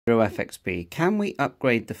FXB. Can we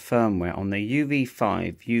upgrade the firmware on the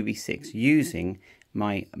UV5, UV6 using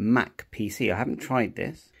my Mac PC? I haven't tried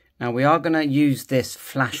this. Now we are going to use this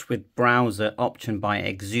flash with browser option by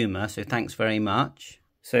Exuma, so thanks very much.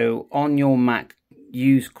 So on your Mac,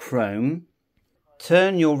 use Chrome,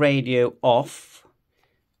 turn your radio off,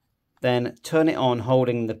 then turn it on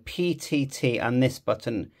holding the PTT and this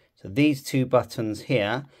button. So these two buttons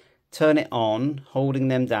here, turn it on, holding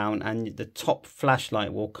them down, and the top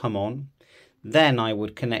flashlight will come on. Then I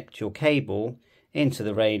would connect your cable into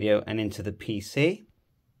the radio and into the PC.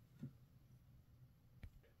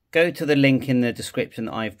 Go to the link in the description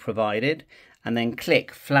that I've provided and then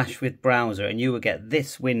click Flash with Browser and you will get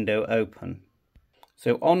this window open.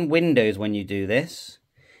 So on Windows, when you do this,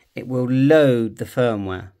 it will load the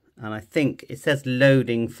firmware. And I think it says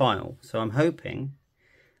loading file. So I'm hoping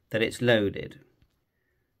that it's loaded.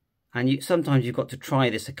 And sometimes you've got to try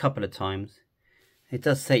this a couple of times. It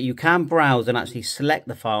does say you can browse and actually select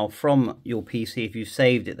the file from your PC if you've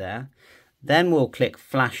saved it there. Then we'll click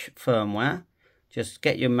Flash Firmware. Just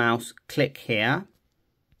get your mouse, click here.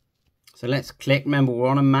 So let's click, remember we're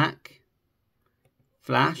on a Mac.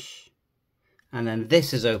 Flash. And then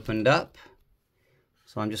this is opened up.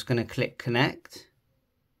 So I'm just going to click Connect.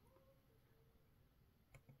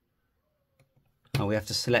 Oh, we have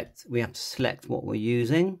to select what we're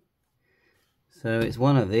using. So it's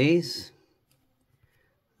one of these.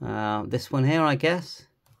 This one here, I guess.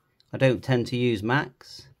 I don't tend to use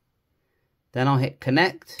Macs. Then I'll hit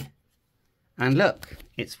Connect. And look,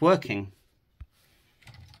 it's working.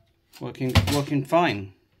 Working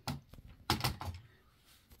fine.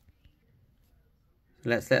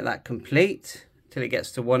 Let's let that complete till it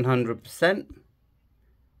gets to 100%.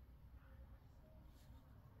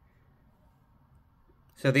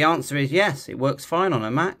 So the answer is yes, it works fine on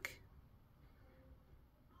a Mac.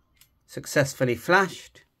 Successfully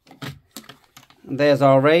flashed. And there's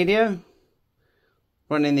our radio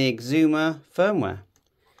running the Exuma firmware.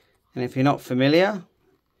 And if you're not familiar,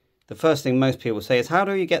 the first thing most people say is, how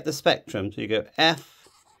do you get the spectrum? So you go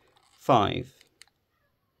F5.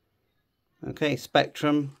 Okay,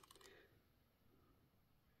 spectrum.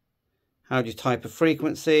 How do you type a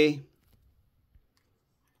frequency?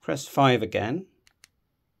 Press 5 again.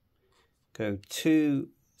 Go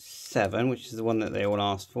 27, which is the one that they all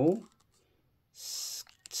asked for.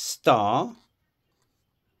 Star.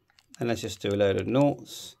 And let's just do a load of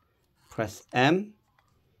noughts. Press M.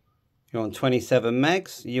 You're on 27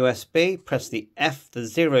 megs, USB, press the F, the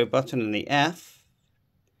 0 button and the F,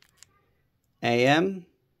 AM,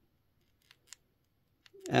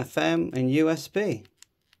 FM and USB.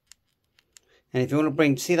 And if you want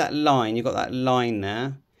to see that line, you've got that line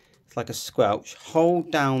there, it's like a squelch,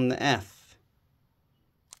 hold down the F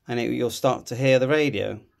and you'll start to hear the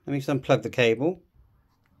radio. Let me just unplug the cable.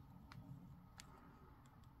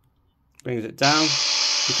 Brings it down,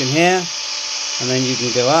 you can hear, and then you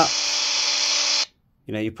can go up.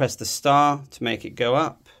 You know, you press the star to make it go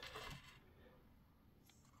up.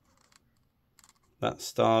 That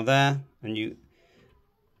star there, and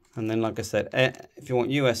then like I said, if you want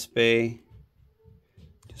USB,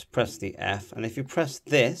 just press the F, and if you press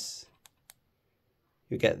this,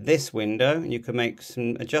 you get this window, and you can make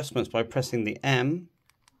some adjustments by pressing the M.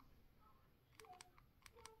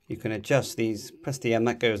 You can adjust these, press the M,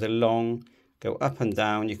 that goes along, go up and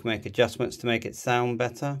down. You can make adjustments to make it sound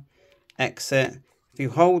better. Exit. If you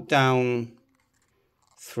hold down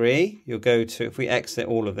 3, you'll go to, if we exit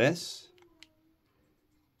all of this,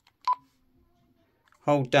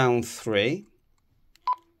 hold down 3,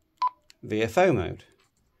 VFO mode.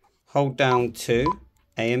 Hold down 2,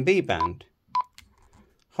 A and B band.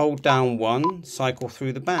 Hold down 1, cycle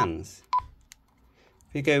through the bands.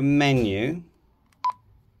 If you go menu,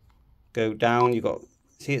 go down, you've got,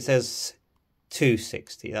 see it says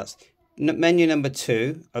 260. That's menu number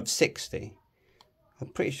 2 of 60. I'm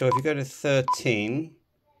pretty sure if you go to 13,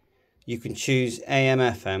 you can choose AM,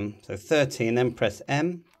 FM. So 13, then press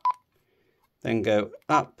M, then go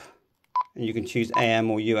up, and you can choose AM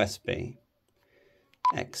or USB.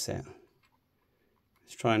 Exit.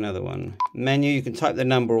 Let's try another one. Menu, you can type the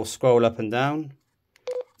number or scroll up and down.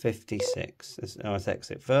 56. Let's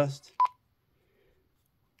exit first.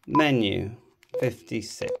 Menu,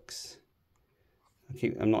 56.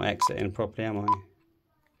 I'm not exiting properly, am I?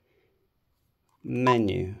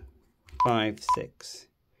 Menu 5-6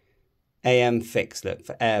 AM fix, look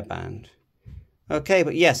for airband. Okay,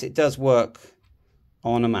 but yes, it does work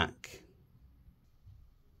on a Mac.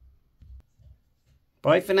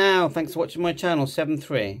 Bye for now. Thanks for watching my channel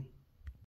 7.3.